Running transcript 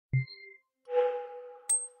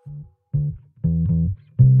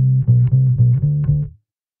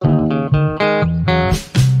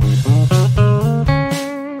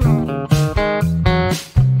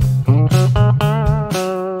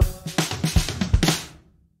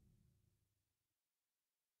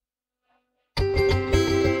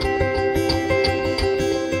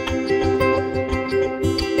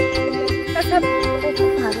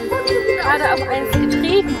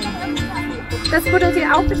Buddel Sie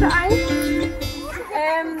auch bitte ein.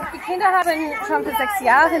 Die Kinder haben schon für 6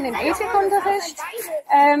 Jahre den Ethikunterricht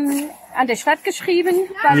an der Stadt geschrieben,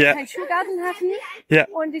 weil wir keinen Schulgarten hatten. Ja.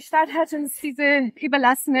 Und die Stadt hat uns diese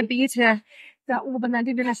überlassene Beete da oben, an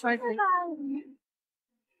die wir nicht wollten.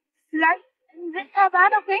 Vielleicht da war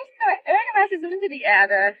doch links irgendwas ist unter die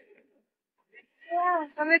Erde. Ja,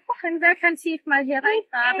 und wir gucken, wer kann tief mal hier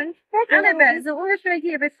reingraben. Annabelle, so ungefähr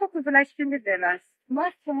hier, wir gucken, vielleicht findet ihr was.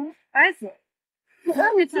 Was denn? Weiß nicht. So.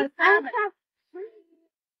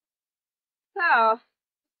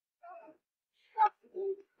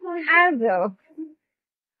 Also.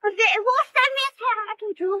 Und wo stellen wir jetzt her,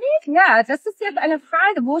 Judith? Ja, das ist jetzt eine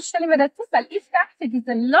Frage. Wo stellen wir das hin? Weil ich dachte,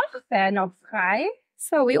 diese Loch wäre noch frei.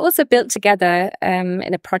 So we also built together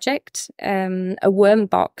in a project a worm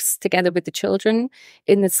box together with the children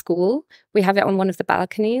in the school. We have it on one of the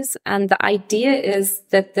balconies, and the idea is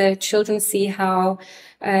that the children see how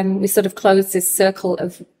we sort of close this circle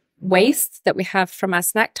of waste that we have from our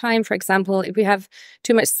snack time. For example, if we have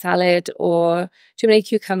too much salad or too many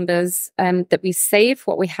cucumbers, that we save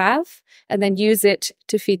what we have and then use it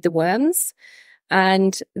to feed the worms.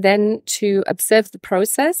 And then to observe the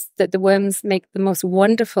process that the worms make the most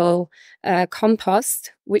wonderful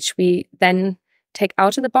compost, which we then take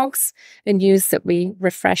out of the box and use that we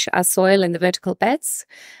refresh our soil in the vertical beds.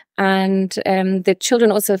 And the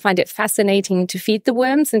children also find it fascinating to feed the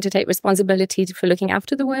worms and to take responsibility for looking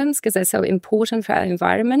after the worms because they're so important for our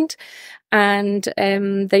environment. And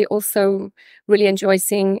they also really enjoy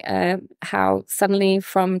seeing how suddenly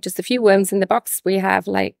from just a few worms in the box, we have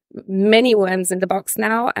like many worms in the box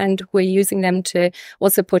now, and we're using them to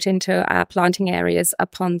also put into our planting areas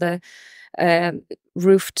up on the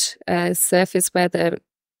roofed surface where the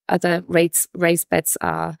other raised beds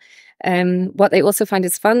are. What they also find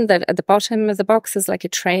is fun that at the bottom of the box is like a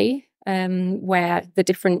tray where the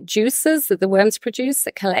different juices that the worms produce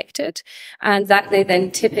are collected, and that they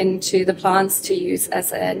then tip into the plants to use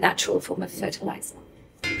as a natural form of fertilizer.